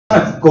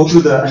Go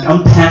through and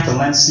unpack the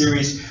Lent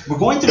series. We're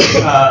going through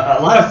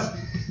a lot of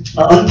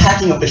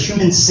unpacking of the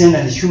human sin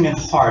and the human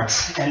heart.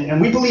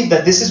 And we believe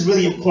that this is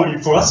really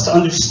important for us to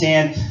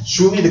understand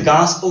truly the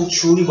gospel,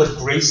 truly what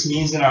grace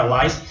means in our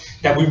life,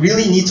 that we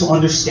really need to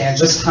understand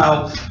just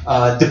how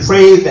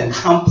depraved and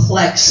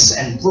complex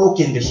and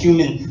broken the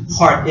human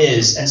heart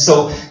is. And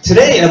so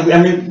today,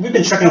 I mean, we've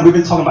been talking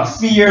about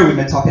fear, we've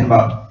been talking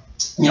about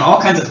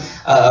all kinds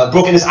of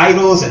brokenness,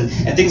 idols, and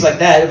things like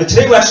that. But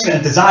today we're actually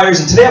going to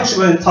desires, and today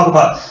we're going to talk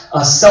about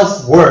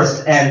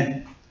self-worth.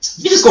 And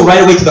you just go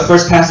right away to the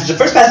first passage. The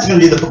first passage is going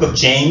to be the book of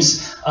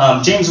James.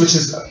 James, which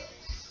is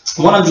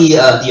one of the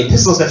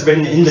epistles that's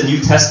written in the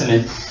New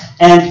Testament.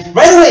 And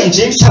right away in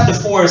James chapter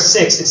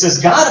 4:6, it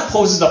says, God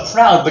opposes the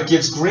proud, but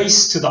gives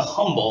grace to the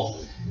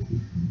humble.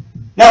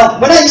 Now,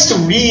 when I used to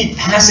read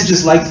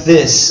passages like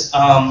this,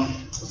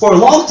 for a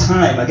long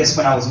time, I guess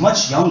when I was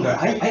much younger,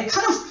 I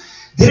kind of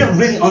didn't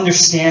really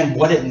understand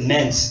what it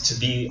meant to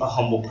be a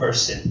humble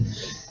person.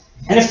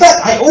 And in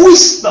fact, I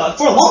always thought,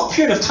 for a long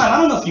period of time, I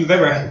don't know if you've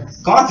ever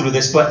gone through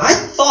this, but I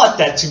thought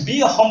that to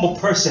be a humble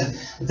person,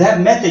 that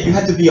meant that you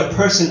had to be a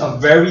person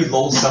of very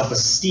low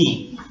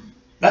self-esteem.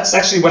 That's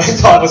actually what I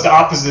thought was the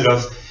opposite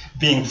of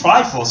being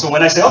prideful. So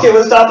when I say, okay,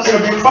 what's the opposite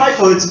of being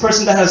prideful? It's a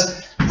person that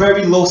has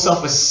very low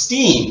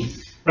self-esteem,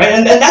 right?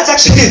 And that's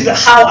actually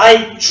how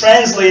I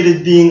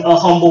translated being a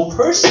humble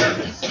person.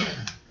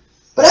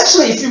 But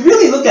actually, if you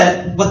really look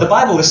at what the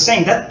Bible is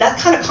saying, that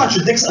kind of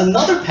contradicts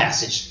another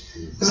passage.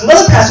 Because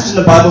another passage in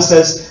the Bible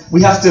says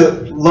we have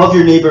to love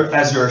your neighbor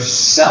as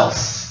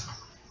yourself.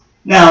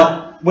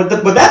 Now, what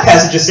that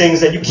passage is saying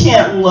is that you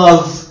can't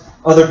love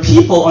other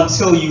people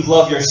until you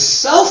love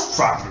yourself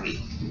properly.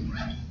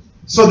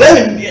 So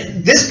then,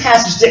 this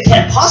passage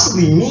can't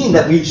possibly mean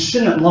that we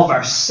shouldn't love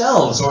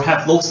ourselves or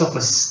have low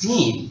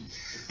self-esteem.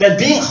 That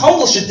being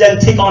humble should then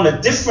take on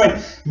a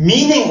different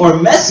meaning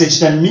or message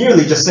than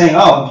merely just saying,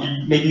 oh,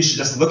 maybe you should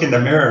just look in the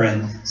mirror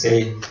and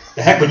say,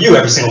 the heck with you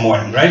every single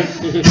morning, right?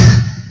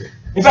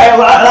 In fact, a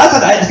lot of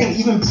times, I think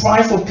even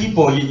prideful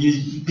people,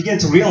 you begin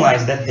to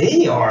realize that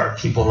they are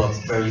people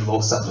of very low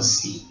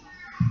self-esteem.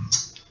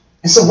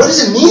 And so what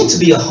does it mean to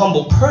be a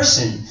humble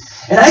person?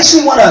 And I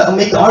actually want to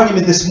make the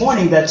argument this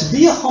morning that to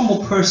be a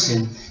humble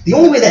person, the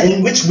only way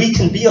in which we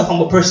can be a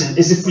humble person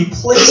is if we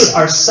place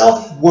our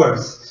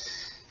self-worth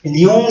in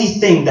the only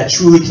thing that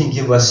truly can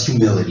give us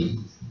humility.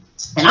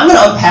 And I'm going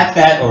to unpack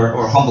that,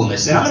 or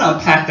humbleness, and I'm going to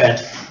unpack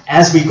that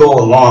as we go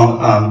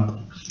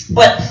along.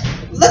 But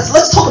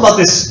let's talk about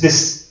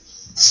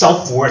this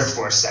self-worth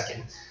for a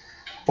second,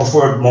 or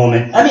for a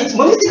moment. I mean,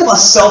 when we think about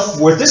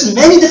self-worth, there's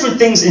many different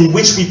things in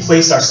which we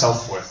place our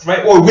self-worth,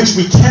 right? Or which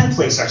we can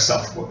place our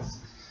self-worth.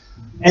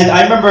 And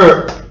I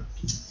remember,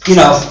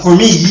 for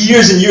me,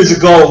 years and years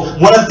ago,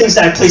 one of the things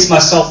that I placed my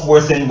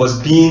self-worth in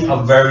was being a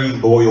very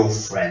loyal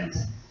friend.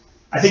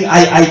 I think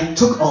I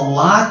took a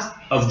lot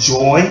of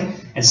joy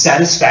and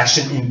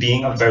satisfaction in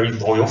being a very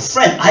loyal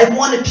friend. I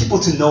wanted people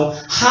to know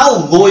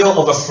how loyal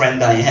of a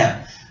friend I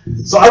am.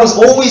 So I was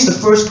always the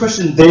first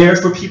person there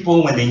for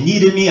people when they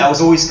needed me. I was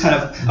always kind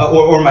of,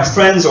 or my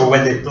friends, or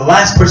when the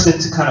last person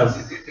to kind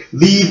of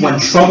leave when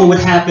trouble would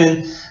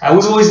happen. I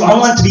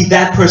wanted to be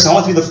that person. I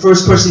wanted to be the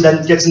first person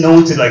that gets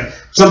known to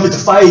jump into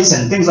fights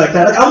and things like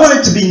that. I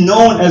wanted to be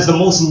known as the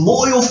most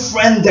loyal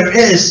friend there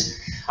is.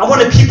 I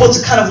wanted people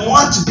to kind of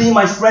want to be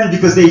my friend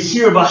because they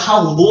hear about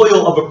how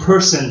loyal of a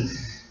person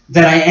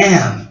that I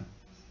am.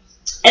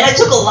 And I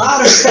took a lot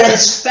of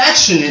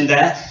satisfaction in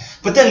that.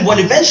 But then what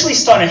eventually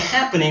started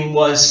happening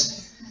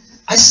was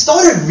I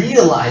started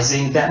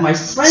realizing that my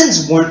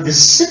friends weren't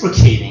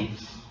reciprocating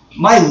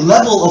my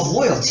level of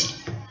loyalty.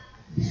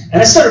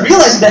 And I started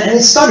realizing that, and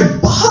it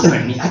started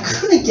bothering me. I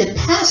couldn't get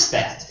past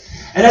that.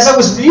 And as I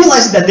was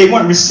realizing that they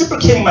weren't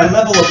reciprocating my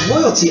level of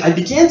loyalty, I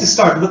began to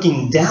start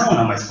looking down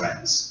on my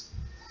friends.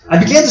 I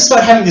began to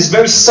start having this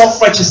very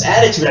self-righteous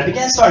attitude. I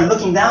began to start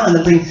looking down on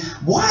them thinking,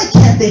 why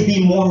can't they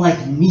be more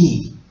like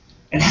me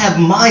and have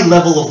my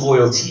level of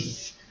loyalty?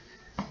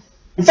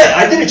 In fact,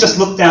 I didn't just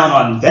look down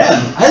on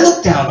them. I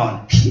looked down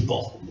on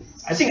people.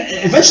 I think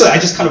eventually I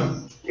just kind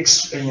of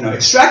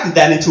extracted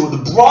that into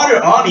the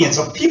broader audience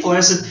of people. And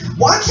I said,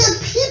 why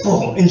can't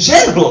people in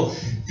general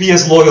be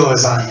as loyal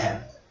as I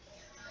am?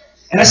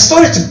 And I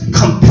started to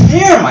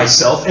compare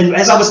myself. And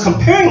as I was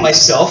comparing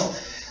myself,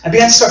 I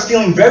began to start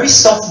feeling very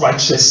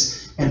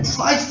self-righteous and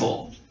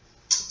prideful.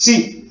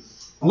 See,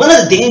 one of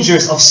the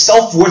dangers of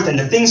self-worth and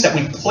the things that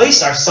we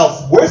place our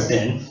self-worth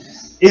in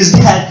is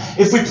that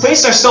if we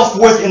place our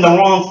self-worth in the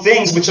wrong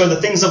things, which are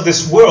the things of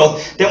this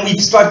world, then we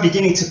start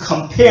beginning to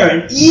compare.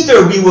 And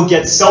either we will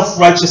get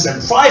self-righteous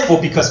and prideful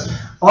because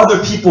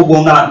other people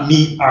will not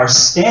meet our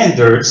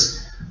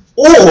standards,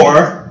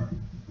 or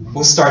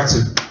we'll start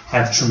to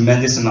have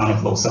tremendous amount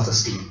of low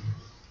self-esteem.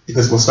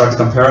 Because we'll start to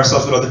compare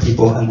ourselves with other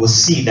people, and we'll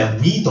see that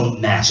we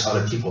don't match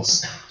other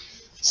people's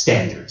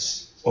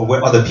standards or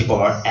where other people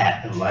are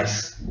at in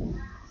life.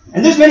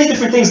 And there's many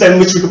different things in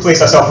which we can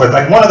place ourselves with.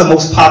 Like one of the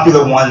most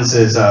popular ones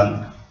is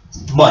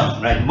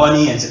money, right?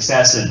 Money and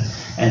success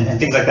and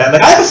things like that.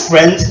 Like I have a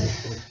friend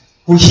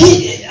Well,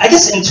 I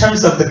guess in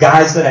terms of the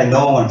guys that I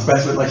know and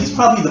friends with, like, he's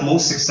probably the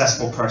most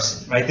successful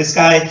person, right? This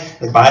guy,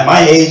 like, by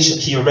my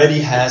age, he already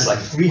has like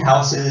 3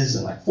 houses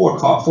and like 4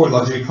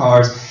 luxury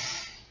cars.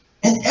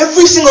 And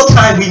every single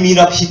time we meet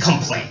up, he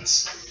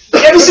complains.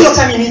 Like, every single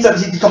time he meets up,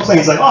 he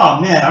complains, like, oh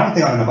man, I don't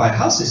think I'm gonna buy a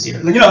house this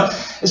year. Like, you know,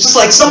 it's just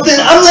like something,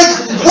 I'm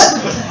like, what?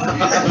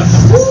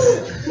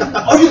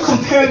 Who are you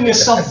comparing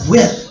yourself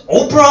with?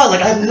 Oprah?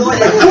 Like, I have no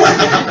idea.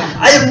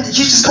 Like,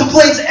 he just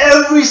complains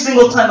every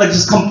single time, like,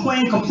 just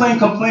complain.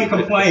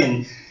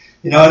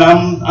 You know, and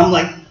I'm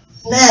like,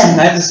 man,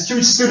 I have this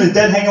huge student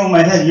debt hanging over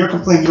my head, and you're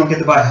complaining you don't get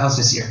to buy a house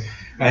this year,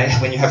 right?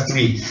 When you have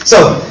 3.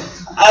 So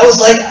I was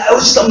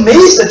just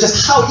amazed at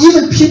just how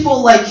even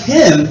people like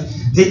him,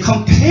 they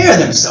compare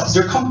themselves.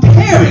 They're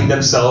comparing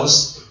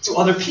themselves to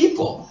other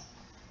people.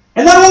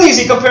 And not only is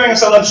he comparing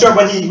himself, I'm sure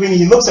when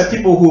he looks at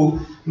people who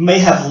may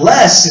have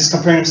less, he's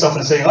comparing himself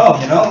and saying, oh,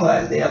 you know,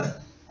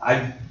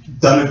 I've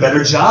done a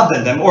better job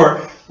than them.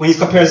 Or when he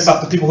compares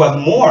himself to people who have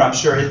more, I'm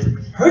sure it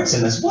hurts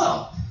him as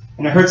well.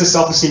 And it hurts his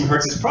self-esteem,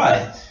 hurts his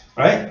pride,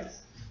 right?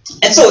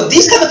 And so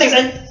these kind of things,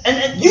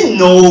 and you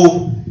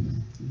know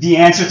the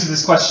answer to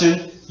this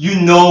question. You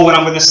know what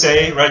I'm going to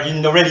say, right?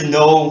 You already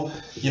know,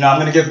 you know, I'm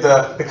going to give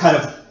the kind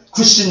of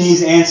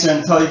Christianese answer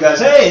and tell you guys,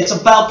 hey, it's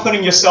about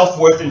putting your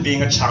self-worth in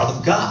being a child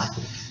of God.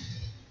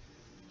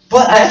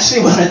 But I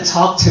actually want to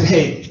talk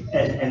today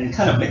and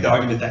kind of make the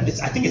argument that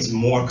I think it's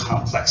more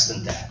complex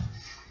than that.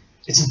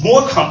 It's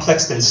more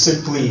complex than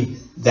simply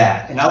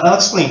that. And I'll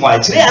explain why.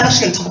 Today I'm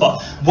actually going to talk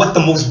about what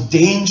the most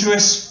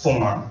dangerous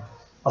form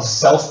of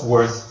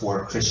self-worth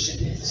for a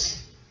Christian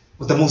is.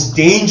 What the most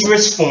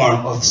dangerous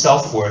form of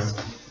self-worth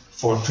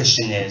for a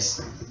Christian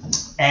is.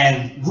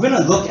 And we're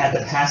going to look at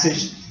the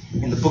passage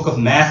in the book of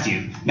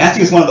Matthew.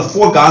 Matthew is one of the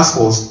 4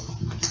 Gospels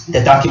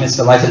that documents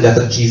the life and death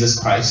of Jesus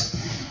Christ.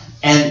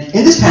 And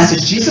in this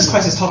passage, Jesus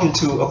Christ is talking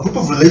to a group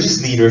of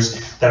religious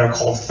leaders that are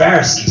called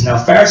Pharisees. Now,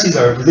 Pharisees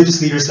are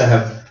religious leaders that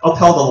have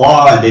upheld the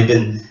law, and they've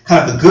been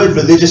kind of the good,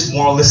 religious,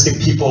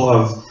 moralistic people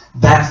of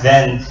back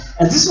then.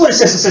 And this is what it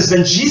says. It says,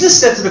 then Jesus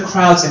said to the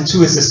crowds and to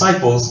his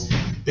disciples,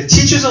 the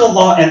teachers of the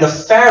law and the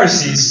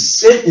Pharisees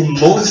sit in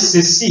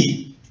Moses'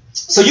 seat.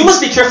 So you must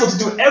be careful to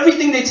do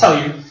everything they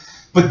tell you,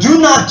 but do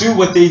not do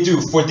what they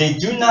do, for they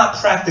do not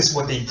practice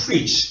what they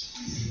preach.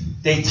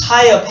 They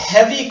tie up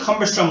heavy,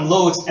 cumbersome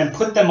loads and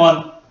put them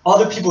on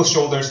other people's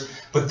shoulders,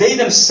 but they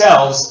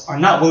themselves are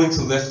not willing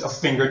to lift a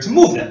finger to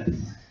move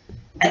them.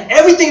 And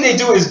everything they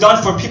do is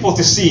done for people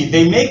to see.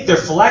 They make their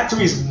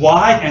phylacteries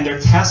wide and their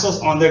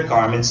tassels on their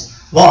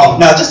garments long.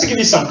 Now, just to give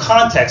you some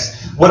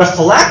context, what a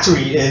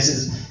phylactery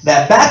is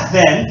that back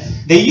then,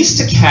 they used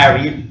to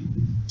carry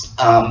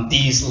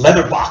these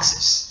leather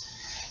boxes.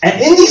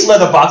 And in these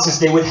leather boxes,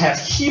 they would have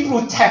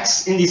Hebrew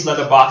texts in these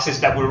leather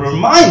boxes that would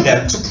remind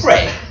them to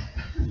pray.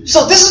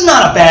 So this is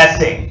not a bad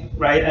thing,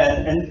 right?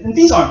 And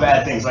these aren't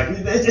bad things. Like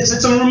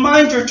it's a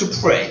reminder to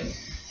pray.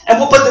 And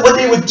what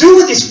they would do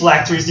with these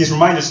phylacteries, these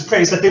reminders to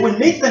pray, is that they would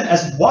make them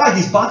as wide,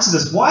 these boxes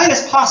as wide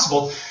as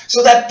possible,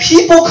 so that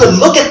people could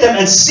look at them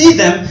and see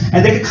them,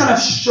 and they could kind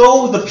of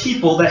show the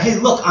people that, hey,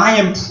 look, I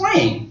am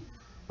praying,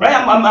 right?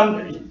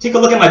 I'm take a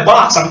look at my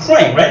box, I'm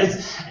praying, right?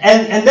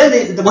 And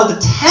then what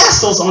the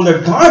tassels on their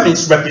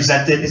garments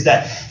represented is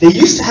that they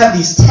used to have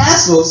these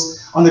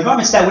tassels on their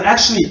garments that would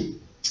actually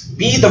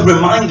be the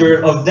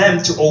reminder of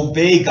them to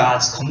obey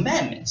God's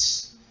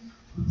commandments.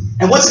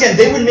 And once again,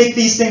 they would make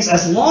these things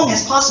as long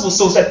as possible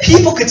so that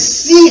people could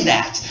see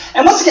that.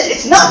 And once again,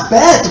 it's not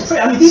bad to pray.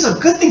 I mean, these are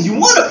good things. You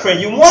want to pray.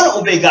 You want to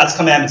obey God's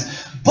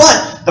commandments.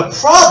 But the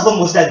problem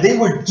was that they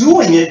were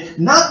doing it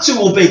not to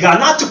obey God,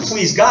 not to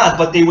please God,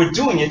 but they were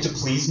doing it to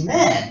please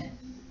man.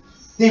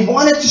 They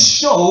wanted to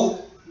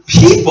show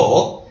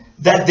people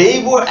that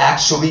they were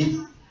actually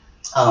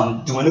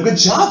doing a good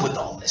job with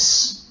all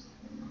this.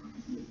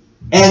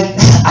 And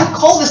I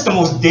call this the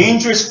most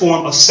dangerous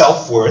form of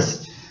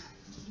self-worth,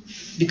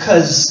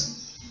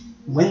 because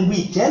when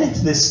we get into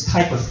this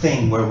type of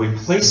thing where we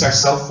place our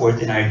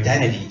self-worth and our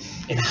identity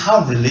in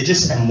how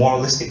religious and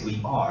moralistic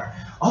we are,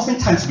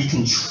 oftentimes we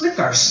can trick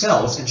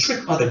ourselves and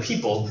trick other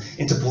people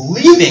into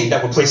believing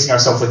that we're placing our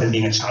self-worth in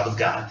being a child of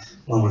God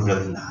when we're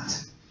really not.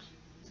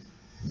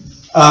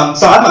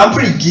 So I'm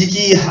pretty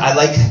geeky. I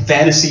like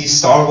fantasy,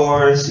 Star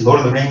Wars, Lord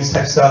of the Rings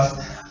type stuff.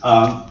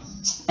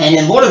 And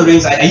in Lord of the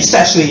Rings, I used to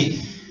actually...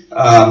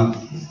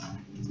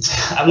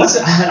 I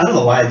don't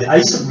know why I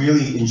used to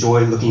really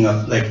enjoy looking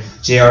up like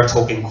J.R.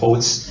 Tolkien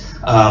quotes,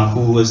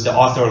 who was the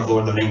author of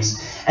Lord of the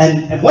Rings.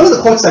 And one of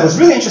the quotes that was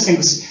really interesting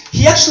was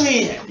he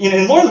actually,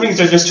 in Lord of the Rings,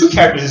 there's 2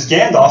 characters,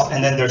 there's Gandalf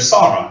and then there's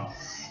Sauron.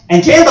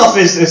 And Gandalf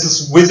is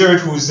this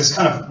wizard who's this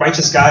kind of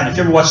righteous guy, and if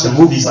you ever watch the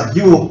movies, like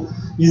you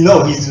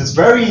know he's this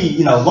very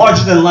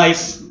larger than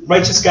life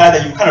righteous guy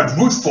that you kind of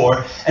root for,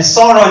 and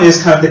Sauron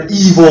is kind of the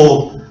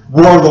evil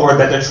warlord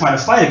that they're trying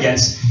to fight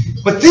against.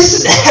 But this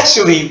is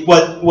actually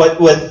what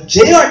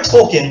J.R.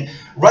 Tolkien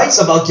writes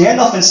about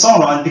Gandalf and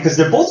Sauron, because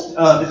they're both,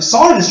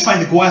 Sauron is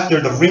trying to go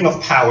after the Ring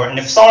of Power, and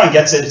if Sauron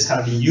gets it, it's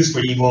kind of being used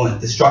for evil and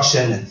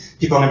destruction, and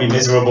people are going to be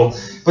miserable.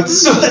 But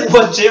this is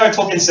what J.R.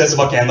 Tolkien says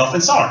about Gandalf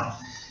and Sauron.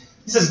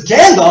 He says,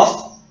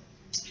 Gandalf,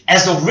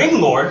 as the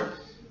Ring Lord,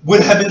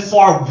 would have been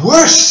far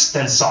worse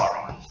than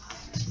Sauron.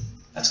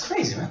 That's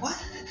crazy, right? What?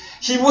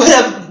 He would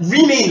have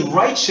remained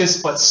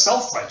righteous but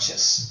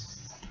self-righteous.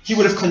 He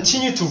would have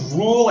continued to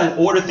rule and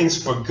order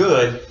things for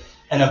good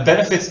and the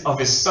benefits of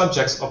his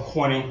subjects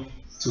according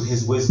to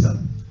his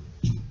wisdom.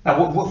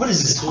 Now, what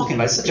is this talking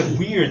about? It's such a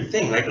weird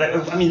thing.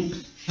 I mean,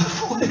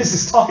 what is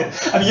this talking?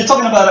 I mean, you're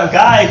talking about a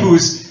guy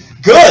who's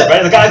good,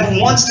 right? The guy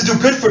who wants to do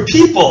good for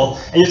people,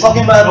 and you're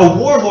talking about a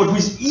warlord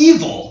who's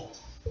evil.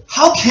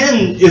 How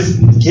can, if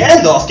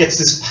Gandalf gets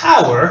this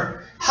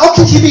power, how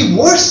can he be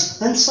worse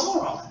than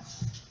Sauron?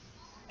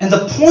 And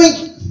the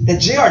point that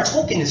J.R.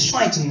 Tolkien is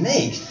trying to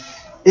make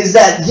is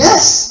that,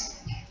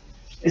 yes,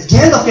 if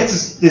Gandalf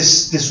gets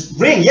this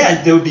ring,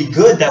 yeah, there would be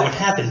good that would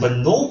happen, but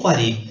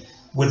nobody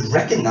would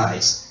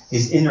recognize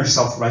his inner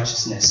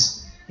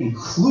self-righteousness,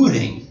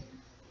 including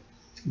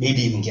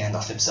maybe even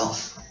Gandalf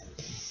himself.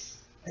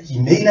 He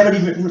may never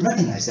even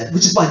recognize that,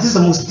 which is why this is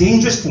the most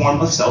dangerous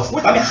form of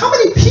self-worth. I mean, how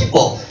many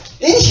people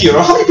in here,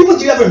 or how many people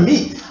do you ever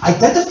meet,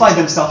 identify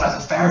themselves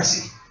as a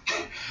Pharisee?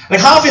 Like,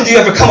 how often do you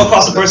ever come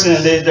across a person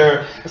and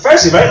they're a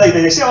Pharisee, right? Like,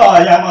 they say, oh,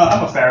 yeah,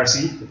 I'm a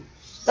Pharisee.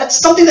 That's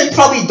something that you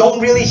probably don't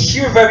really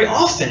hear very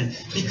often,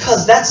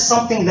 because that's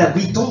something that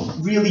we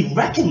don't really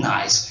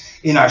recognize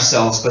in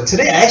ourselves. But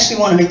today, I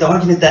actually want to make the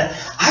argument that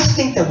I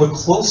think that we're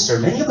closer,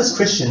 many of us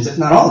Christians, if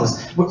not all of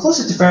us, we're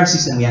closer to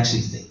Pharisees than we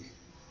actually think.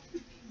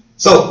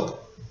 So,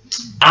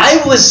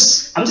 I'm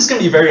just going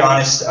to be very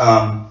honest,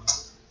 about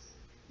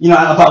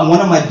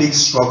one of my big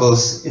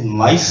struggles in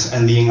life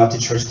and leading up to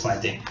church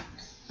planting.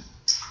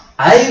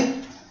 I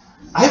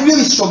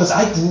really struggled because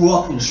I grew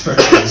up in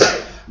churches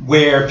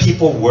where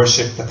people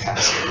worshiped the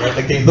pastor, right?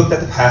 Like, they looked at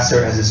the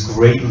pastor as this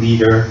great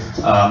leader,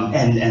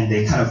 and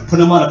they kind of put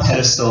him on a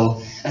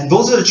pedestal. And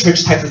those are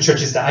the type of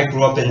churches that I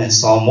grew up in and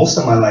saw most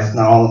of my life,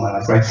 not all of my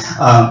life, right?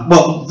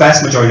 Well,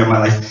 vast majority of my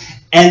life.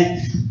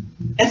 And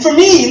for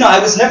me, I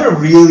was never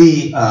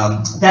really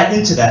that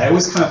into that. I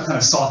always kind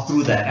of saw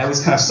through that. I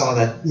always kind of saw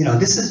that,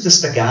 this is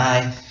just a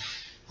guy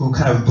who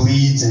kind of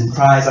bleeds and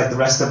cries like the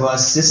rest of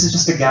us. This is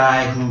just a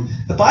guy who,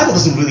 the Bible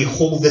doesn't really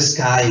hold this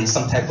guy in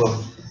some type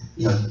of,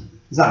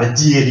 he's not a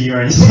deity or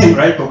anything,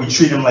 right? But we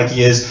treat him like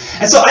he is.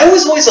 And so I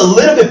was always a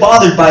little bit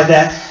bothered by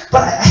that.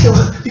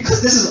 But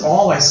because this is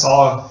all I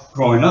saw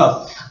growing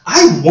up,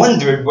 I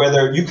wondered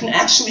whether you can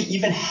actually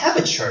even have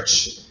a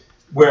church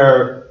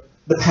where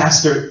the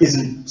pastor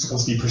isn't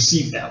supposed to be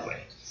perceived that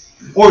way.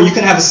 Or you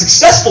can have a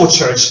successful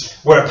church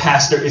where a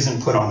pastor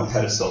isn't put on a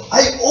pedestal.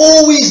 I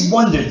always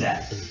wondered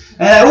that.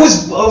 And I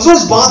was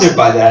always bothered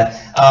by that.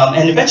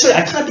 And eventually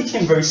I kind of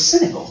became very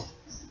cynical.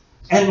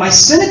 And my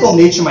cynical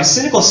nature, my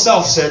cynical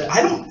self said,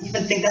 I don't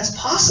even think that's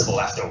possible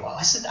after a while.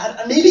 I said,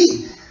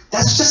 maybe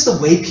that's just the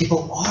way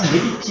people are.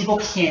 Maybe people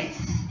can't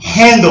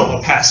handle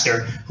a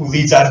pastor who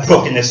leads out of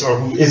brokenness or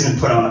who isn't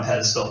put on a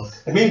pedestal.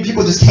 Like, maybe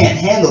people just can't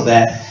handle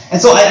that.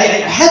 And so I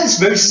had this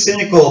very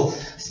cynical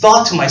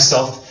thought to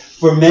myself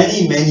for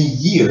many, many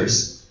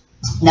years.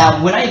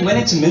 Now, when I went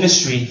into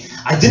ministry,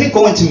 I didn't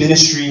go into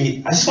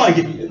ministry, I just want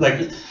to give you,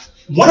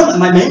 one of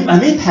my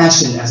main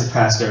passion as a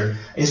pastor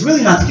is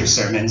really not to give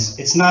sermons.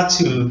 It's not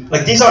to,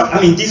 these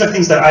are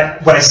things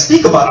that what I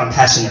speak about, I'm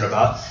passionate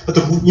about. But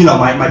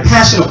my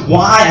passion of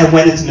why I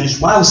went into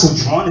ministry, why I was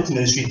so drawn into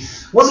ministry,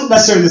 wasn't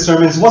necessarily the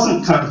sermons,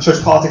 wasn't kind of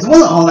church politics, it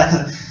wasn't all that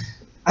kind of,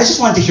 I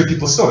just wanted to hear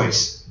people's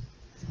stories.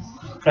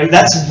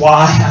 That's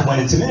why I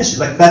went into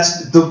ministry.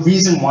 That's the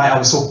reason why I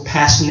was so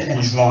passionate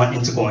and drawn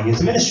into going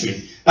into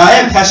ministry. Now, I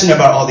am passionate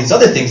about all these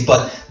other things,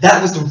 but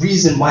that was the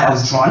reason why I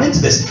was drawn into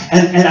this.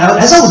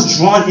 As I was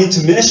drawn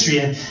into ministry,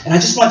 and I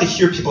just wanted to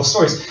hear people's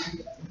stories,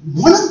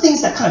 one of the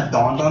things that kind of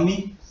dawned on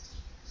me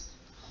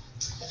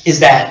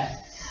is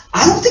that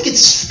I don't think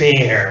it's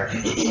fair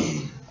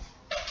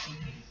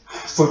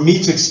for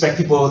me to expect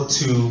people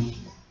to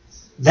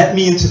let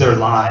me into their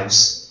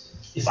lives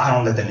if I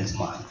don't let them into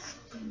mine.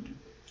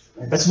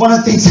 That's one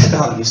of the things that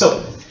dawned on me.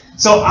 So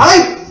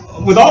I,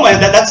 with all my,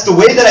 that's the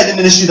way that I did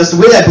ministry, that's the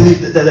way that I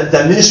believe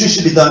that ministry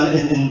should be done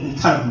in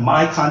kind of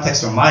my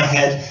context or my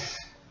head.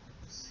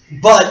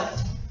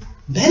 But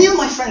many of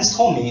my friends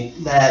told me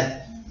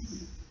that,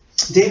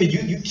 David,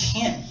 you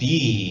can't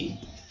be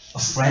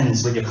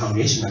friends with your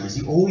congregation members.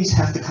 You always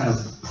have to kind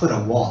of put a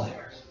wall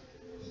there.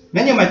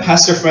 Many of my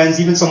pastor friends,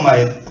 even some of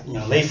my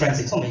lay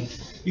friends, they told me,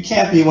 you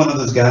can't be one of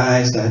those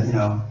guys that,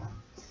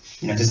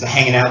 just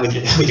hanging out with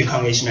your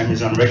congregation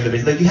members on a regular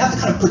basis. You have to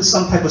kind of put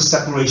some type of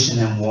separation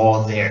and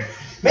wall there.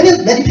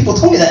 Many people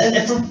told me that,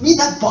 and for me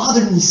that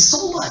bothered me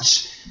so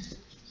much.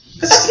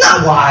 Because that's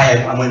not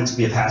why I wanted to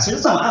be a pastor.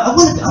 That's not, I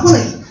want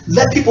to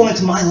let people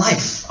into my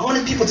life. I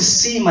wanted people to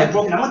see my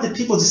broken. I wanted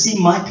people to see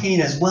my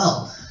pain as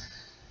well.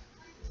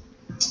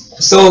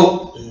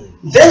 So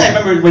then I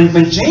remember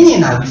when Janie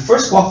and we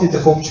first walked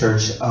into Hope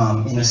Church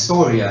in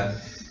Astoria.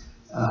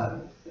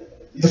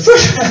 The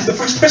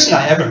first person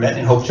I ever met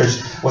in Hope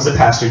Church was the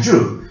pastor,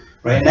 Drew,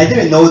 right? And I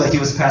didn't know that he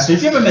was a pastor.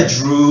 If you ever met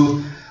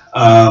Drew,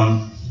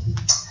 I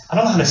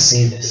don't know how to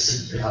say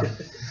this. It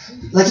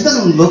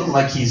doesn't look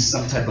like he's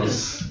some type of,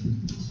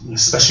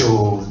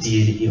 special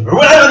deity or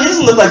whatever. He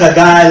doesn't look like a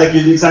guy like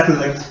you're exactly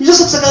like. He just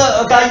looks like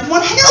a guy you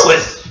want to hang out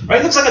with, right?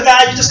 He looks like a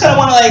guy you just kind of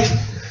want to like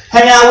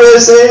hang out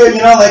with, say,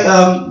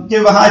 like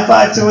give a high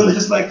five to, and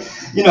just like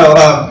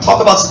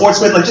talk about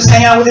sports with, like just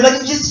hang out with.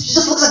 Like he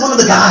just looks like one of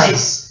the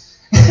guys.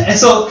 And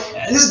so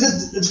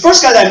the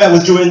first guy that I met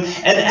was Jordan,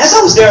 and as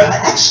I was there, I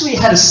actually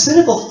had a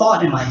cynical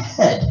thought in my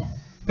head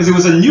because it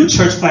was a new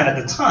church plant at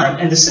the time,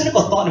 and the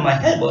cynical thought in my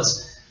head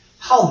was,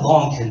 how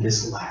long can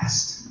this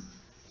last?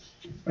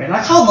 Right?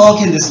 Like, how long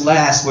can this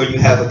last where you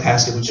have a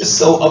pastor who's just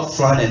so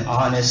upfront and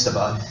honest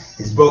about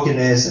his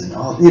brokenness and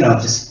all,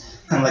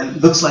 just kind of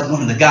like looks like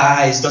one of the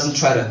guys, doesn't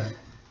try to.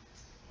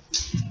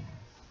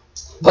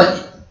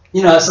 But,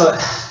 so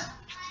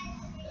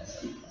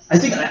I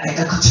think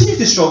I continued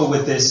to struggle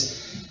with this.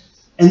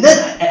 And then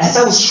as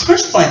I was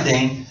church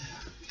planting,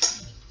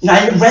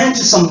 I ran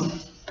into some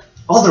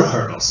other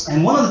hurdles.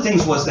 And one of the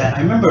things was that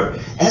I remember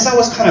as I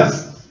was kind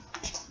of,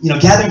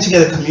 gathering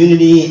together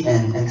community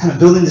and kind of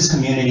building this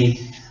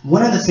community,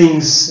 one of the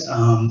things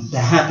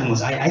that happened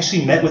was I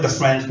actually met with a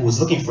friend who was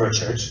looking for a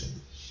church,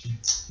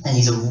 and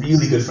he's a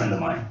really good friend of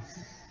mine.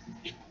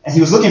 And he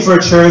was looking for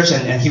a church,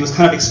 and he was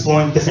kind of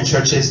exploring different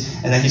churches,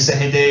 and then he said,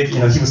 hey Dave, he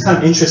was kind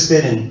of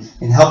interested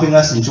in helping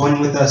us and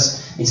joining with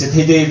us. And he said,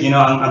 hey Dave,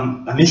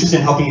 I'm interested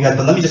in helping you guys,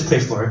 but let me just pray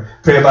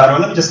about it, or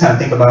let me just kind of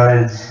think about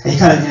it.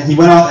 And he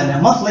went off, and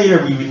a month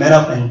later we met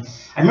up, and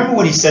I remember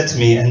what he said to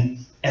me,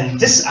 and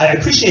this, I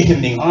appreciate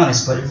him being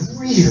honest, but it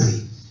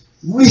really,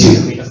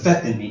 really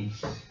affected me.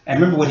 I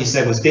remember what he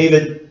said was,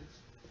 David,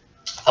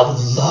 I would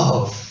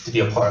love to be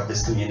a part of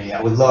this community.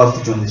 I would love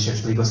to join this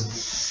church. But he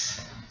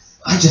goes,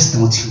 I just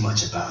know too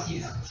much about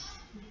you.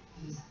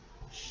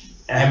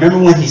 And I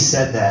remember when he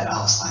said that, I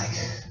was like,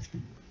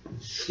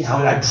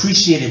 I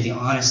appreciated the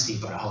honesty,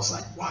 but I was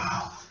like,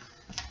 wow,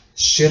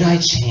 should I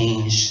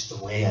change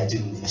the way I do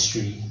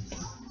ministry?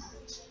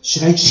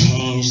 Should I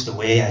change the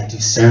way I do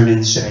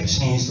sermons? Should I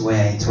change the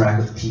way I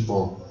interact with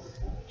people?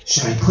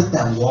 Should I put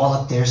that wall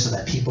up there so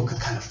that people could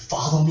kind of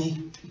follow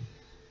me?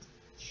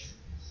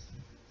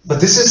 But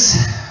this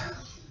is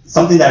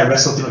something that I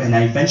wrestled through, and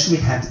I eventually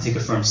had to take a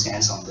firm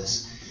stance on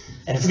this.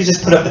 And if we could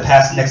just put up the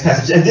next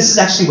passage, and this is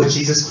actually what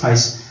Jesus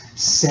Christ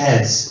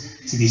says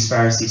to these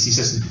Pharisees. He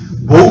says,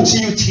 woe to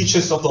you,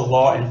 teachers of the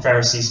law and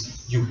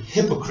Pharisees, you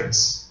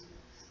hypocrites!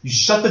 You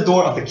shut the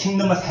door of the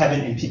kingdom of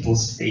heaven in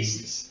people's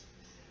faces.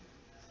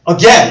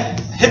 Again,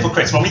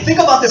 hypocrites. When we think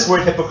about this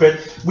word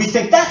hypocrite, we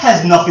think that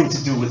has nothing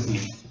to do with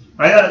me.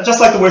 Right? Just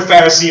like the word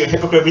Pharisee or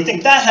hypocrite, we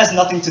think that has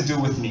nothing to do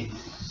with me.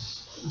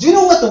 Do you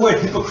know what the word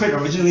hypocrite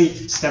originally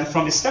stemmed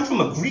from? It stemmed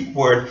from a Greek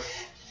word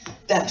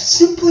that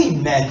simply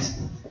meant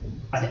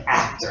an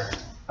actor,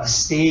 a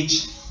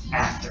stage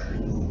actor,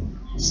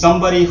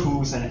 somebody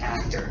who's an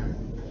actor.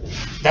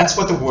 That's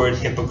what the word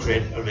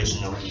hypocrite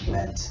originally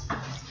meant.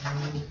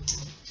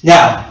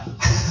 Now,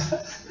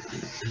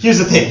 here's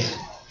the thing.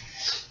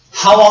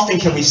 How often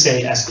can we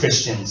say as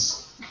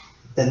Christians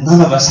that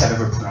none of us have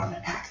ever put on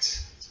an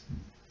act?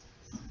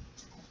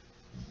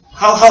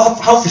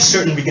 How for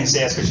certain we can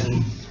say as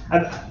Christians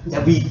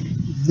that we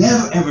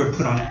never ever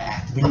put on an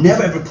act. We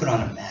never ever put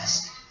on a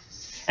mask.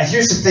 And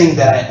here's the thing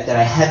that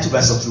I had to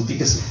wrestle through,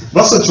 because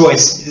Russell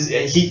Joyce,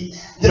 he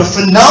did a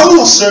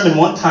phenomenal sermon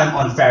one time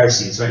on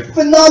Pharisees, right?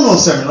 Phenomenal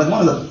sermon, like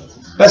one of the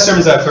best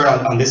sermons I've heard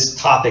on this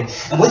topic.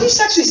 And what he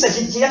actually said,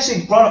 he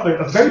actually brought up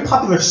a very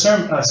popular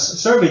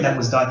survey that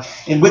was done,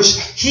 in which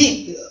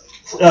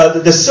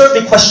the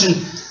survey questioned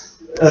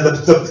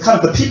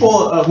the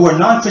people who are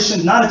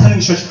non-Christian, not attending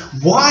church,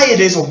 why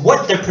it is or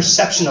what their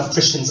perception of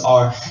Christians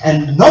are.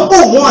 And number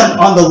one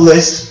on the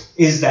list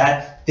is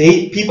that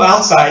people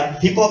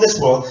outside, people of this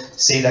world,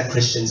 say that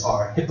Christians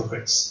are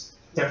hypocrites.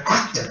 They're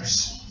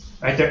actors,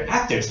 right? They're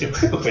actors. They're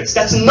hypocrites.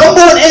 That's the number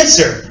one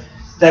answer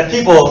that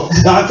people,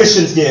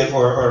 non-Christians give,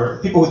 or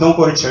people who don't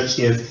go to church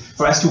give,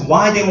 for as to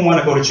why they don't want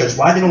to go to church,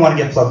 why they don't want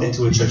to get plugged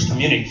into a church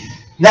community.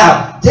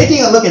 Now,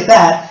 taking a look at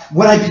that,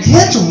 what I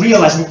began to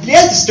realize, what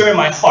began to stir in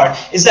my heart,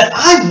 is that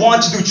I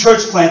want to do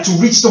church plant to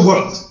reach the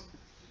world.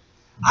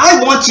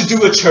 I want to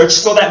do a church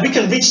so that we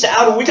can reach the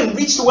outer, we can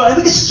reach the world, and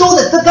we can show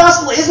that the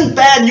gospel isn't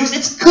bad news,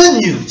 it's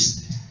good news.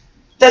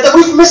 That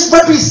we've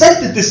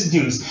misrepresented this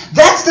news.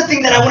 That's the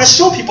thing that I want to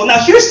show people.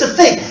 Now, here's the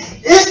thing.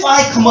 If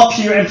I come up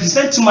here and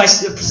present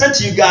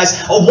to you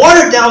guys a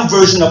watered-down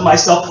version of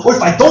myself, or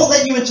if I don't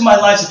let you into my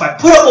lives, if I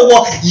put up a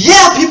wall,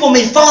 yeah, people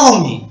may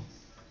follow me.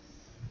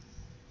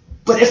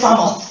 But if I'm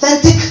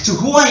authentic to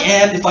who I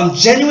am, if I'm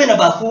genuine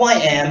about who I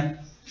am,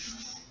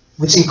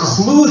 which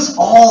includes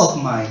all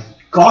of my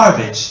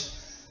garbage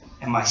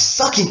and my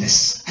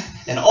suckiness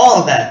and all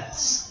of that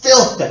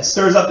filth that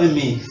stirs up in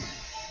me,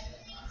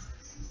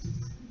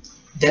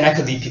 then I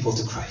could lead people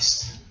to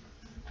Christ.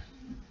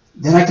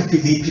 Then I could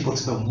lead people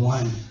to the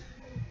one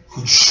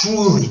who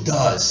truly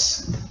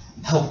does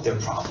help their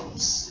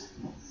problems.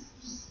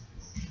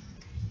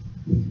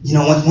 You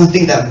know, one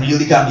thing that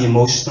really got me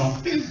emotional,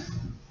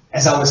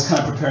 as I was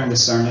kind of preparing the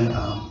sermon,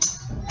 I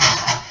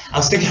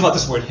was thinking about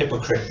this word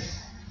hypocrite.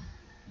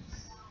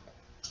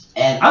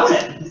 And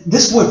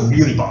this word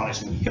really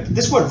bothers me.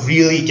 This word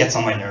really gets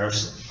on my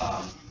nerves.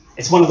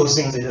 It's one of those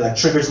things that like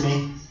triggers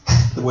me,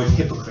 the word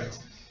hypocrite.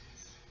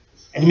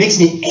 And it makes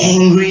me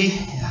angry,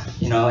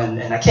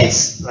 and I can't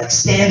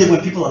stand it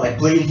when people are like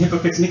blatant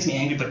hypocrites. It makes me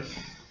angry. But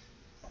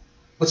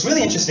what's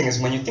really interesting is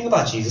when you think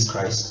about Jesus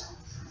Christ,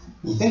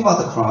 you think about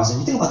the cross, and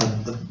you think about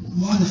the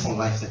wonderful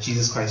life that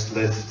Jesus Christ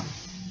lived,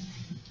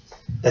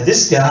 that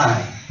this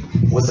guy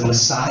was the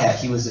Messiah,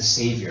 he was the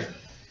Savior.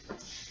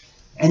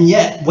 And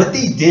yet, what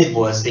they did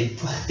was they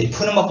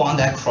put him up on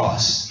that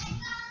cross,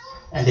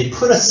 and they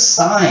put a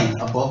sign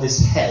above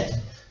his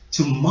head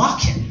to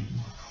mock him.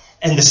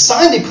 And the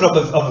sign they put up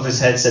above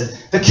his head said,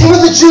 "The King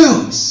of the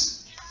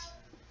Jews."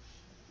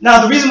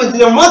 Now, the reason why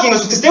they were mocking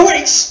was because they were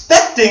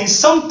expecting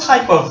some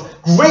type of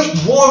great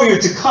warrior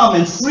to come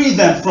and free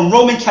them from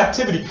Roman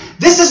captivity.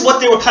 This is what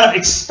they were kind of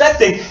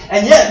expecting.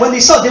 And yet, when they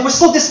saw it, they were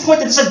so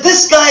disappointed. They said,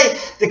 "This guy,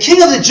 the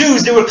King of the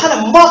Jews," they were kind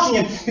of mocking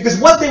him because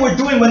what they were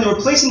doing when they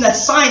were placing that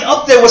sign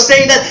up there was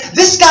saying that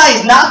this guy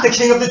is not the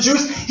King of the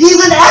Jews.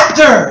 He's an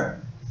actor.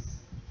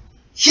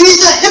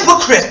 He's a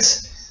hypocrite.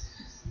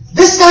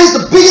 This guy is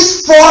the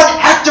biggest fraud,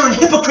 actor, and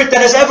hypocrite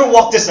that has ever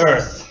walked this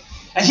earth.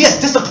 And he has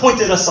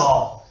disappointed us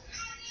all.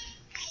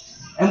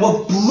 And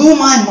what blew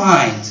my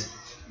mind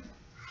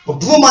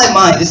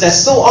is that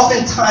so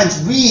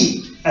oftentimes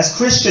we, as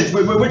Christians,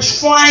 we're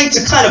trying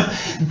to kind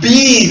of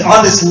be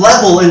on this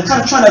level and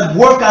kind of trying to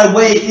work our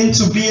way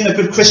into being a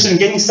good Christian and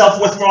getting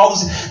self-worth for all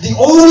those things. The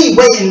only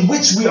way in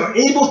which we are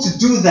able to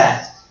do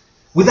that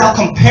without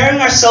comparing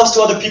ourselves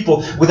to other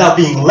people, without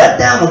being let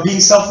down or being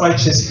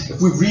self-righteous,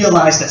 if we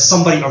realize that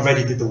somebody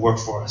already did the work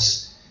for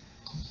us.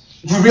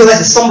 If we realize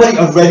that somebody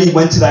already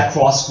went to that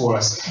cross for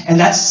us, and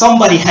that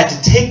somebody had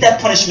to take that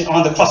punishment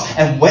on the cross.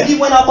 And when he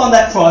went up on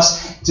that cross,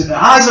 to the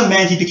eyes of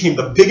man, he became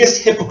the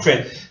biggest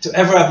hypocrite to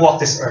ever have walked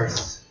this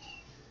earth.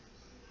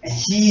 And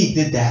he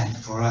did that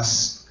for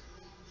us.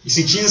 You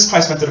see, Jesus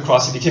Christ went to the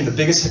cross, he became the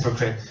biggest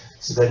hypocrite,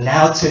 so that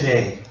now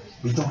today,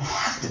 we don't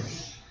have to be.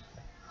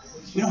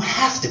 We don't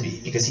have to be,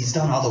 because he's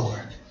done all the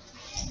work.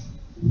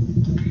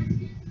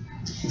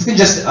 If we can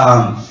just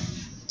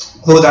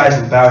close our eyes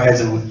and bow our heads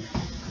and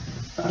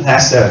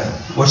ask the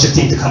worship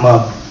team to come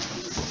up.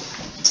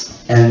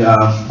 And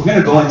we're going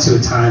to go into a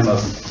time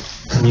of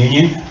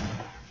communion.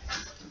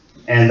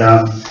 And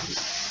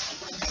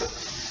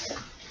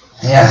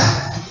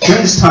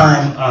during this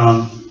time,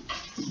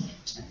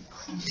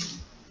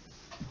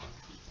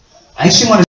 I actually want to